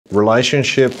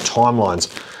relationship timelines.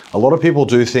 A lot of people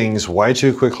do things way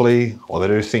too quickly, or they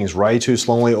do things way too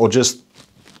slowly, or just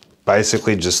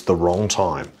basically just the wrong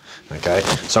time, okay?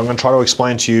 So I'm gonna try to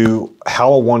explain to you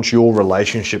how I want your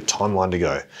relationship timeline to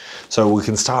go. So we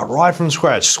can start right from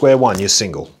scratch, square one, you're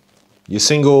single. You're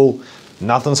single,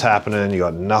 nothing's happening, you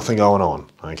got nothing going on,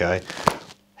 okay?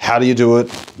 How do you do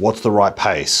it? What's the right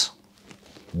pace?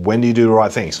 When do you do the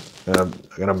right things? I'm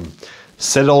gonna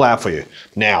set it all out for you.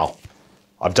 Now,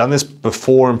 I've done this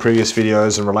before in previous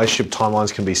videos, and relationship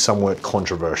timelines can be somewhat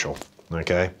controversial,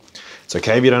 okay? It's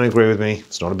okay if you don't agree with me,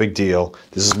 it's not a big deal.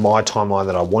 This is my timeline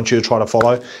that I want you to try to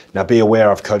follow. Now be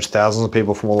aware, I've coached thousands of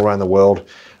people from all around the world.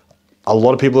 A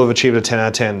lot of people who have achieved a 10 out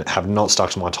of 10 have not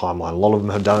stuck to my timeline. A lot of them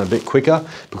have done it a bit quicker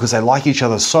because they like each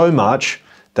other so much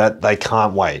that they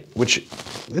can't wait, which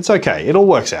it's okay, it all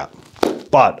works out.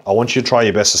 But I want you to try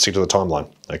your best to stick to the timeline,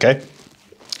 okay?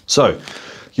 So,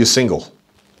 you're single.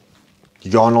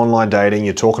 You're going online dating,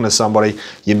 you're talking to somebody,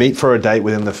 you meet for a date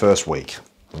within the first week,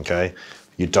 okay?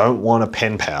 You don't want a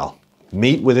pen pal.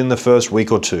 Meet within the first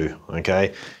week or two,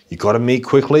 okay? You gotta meet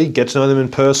quickly, get to know them in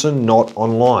person, not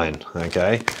online,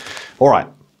 okay? All right,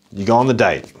 you go on the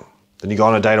date, then you go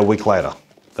on a date a week later,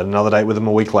 then another date with them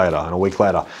a week later, and a week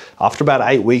later. After about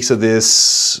 8 weeks of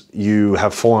this, you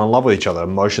have fallen in love with each other,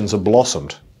 emotions have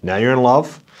blossomed. Now you're in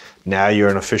love, now you're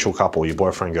an official couple, your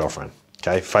boyfriend, girlfriend,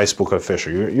 okay? Facebook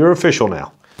official, you're official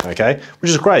now, okay?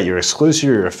 Which is great, you're exclusive,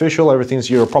 you're official,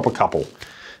 you're a proper couple.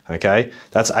 Okay,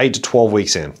 that's 8 to 12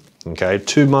 weeks in. Okay,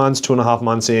 2 months, 2.5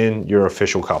 months in, you're an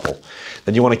official couple.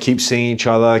 Then you want to keep seeing each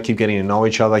other, keep getting to know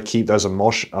each other, keep those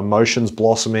emotions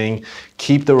blossoming,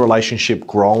 keep the relationship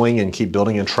growing and keep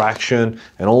building attraction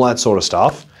and all that sort of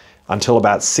stuff until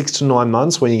about 6 to 9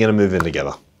 months when you're going to move in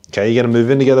together. Okay, you're going to move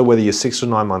in together whether you're 6 to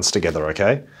 9 months together,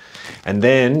 okay? And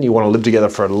then you want to live together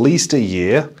for at least a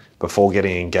year before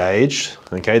getting engaged,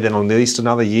 okay? Then at least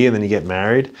another year, then you get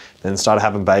married, then start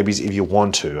having babies if you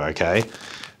want to, okay?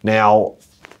 Now,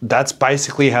 that's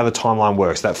basically how the timeline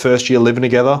works. That first year living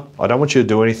together, I don't want you to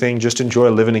do anything, just enjoy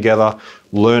living together,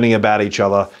 learning about each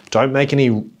other. Don't make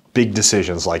any big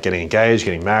decisions like getting engaged,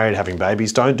 getting married, having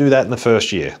babies. Don't do that in the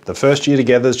first year. The first year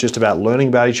together is just about learning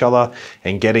about each other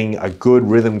and getting a good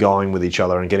rhythm going with each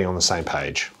other and getting on the same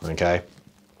page, okay?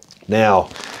 Now,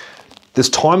 this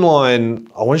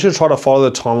timeline, I want you to try to follow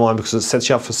the timeline because it sets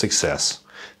you up for success.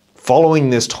 Following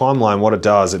this timeline, what it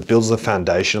does, it builds the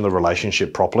foundation of the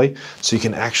relationship properly so you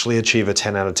can actually achieve a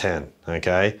 10 out of 10,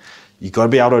 okay? You've got to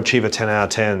be able to achieve a 10 out of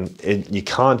 10. You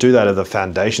can't do that if the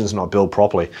foundation's not built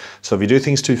properly. So if you do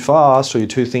things too fast or you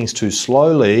do things too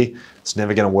slowly, it's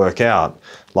never going to work out.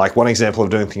 Like one example of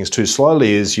doing things too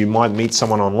slowly is you might meet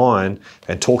someone online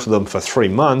and talk to them for 3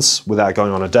 months without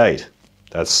going on a date.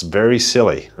 That's very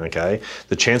silly, okay?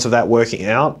 The chance of that working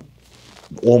out,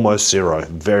 almost zero,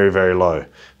 very, very low,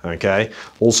 okay?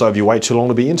 Also, if you wait too long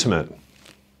to be intimate,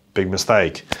 big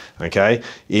mistake, okay?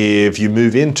 If you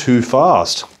move in too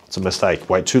fast, it's a mistake.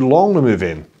 Wait too long to move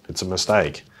in, it's a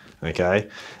mistake, okay?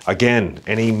 Again,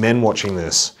 any men watching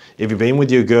this, if you've been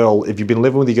with your girl, if you've been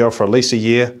living with your girl for at least a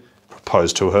year,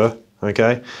 propose to her,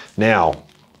 okay? Now,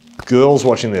 girls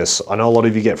watching this, I know a lot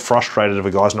of you get frustrated if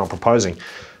a guy's not proposing.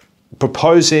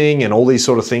 Proposing and all these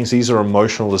sort of things, these are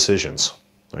emotional decisions,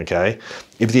 okay?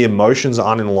 If the emotions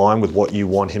aren't in line with what you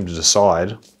want him to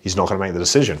decide, he's not gonna make the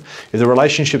decision. If the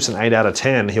relationship's an 8 out of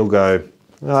 10, he'll go,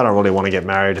 oh, I don't really wanna get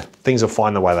married. Things are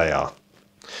fine the way they are.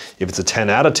 If it's a 10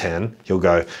 out of 10, he'll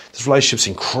go, this relationship's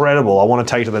incredible. I wanna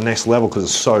take it to the next level because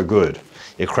it's so good.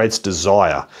 It creates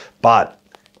desire, but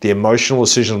the emotional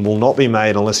decision will not be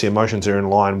made unless the emotions are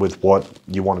in line with what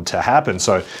you want it to happen.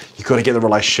 So you've got to get the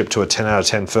relationship to a 10 out of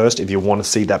 10 first if you want to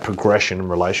see that progression in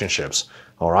relationships,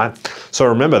 all right? So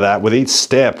remember that with each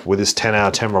step, with this 10 out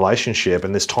of 10 relationship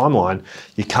and this timeline,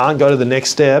 you can't go to the next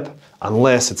step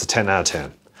unless it's a 10 out of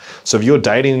 10. So if you're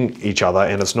dating each other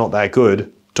and it's not that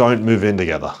good, don't move in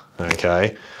together,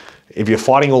 okay? If you're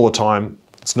fighting all the time,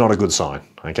 it's not a good sign,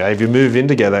 okay? If you move in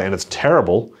together and it's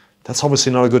terrible, that's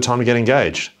obviously not a good time to get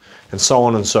engaged, and so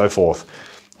on and so forth.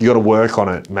 You got to work on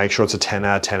it, make sure it's a 10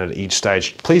 out of 10 at each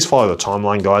stage. Please follow the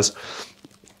timeline, guys.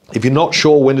 If you're not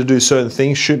sure when to do certain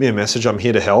things, shoot me a message, I'm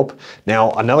here to help. Now,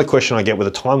 another question I get with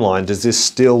a timeline, is this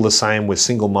still the same with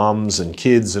single mums and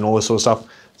kids and all this sort of stuff?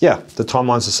 Yeah, the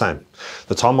timeline's the same.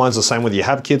 The timeline's the same whether you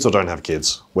have kids or don't have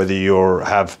kids, whether you're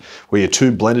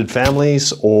two blended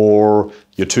families or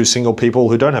you're two single people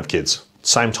who don't have kids,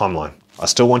 same timeline. I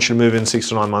still want you to move in 6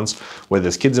 to 9 months, whether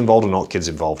there's kids involved or not kids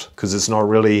involved, because it's not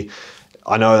really,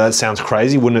 I know that sounds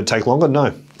crazy, wouldn't it take longer?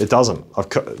 No, it doesn't.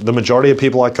 The majority of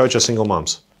people I coach are single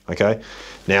mums, okay?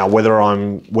 Now,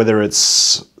 whether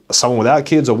it's someone without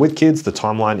kids or with kids, the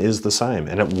timeline is the same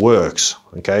and it works,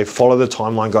 okay? Follow the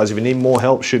timeline, guys. If you need more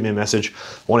help, shoot me a message.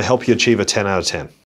 I want to help you achieve a 10 out of 10.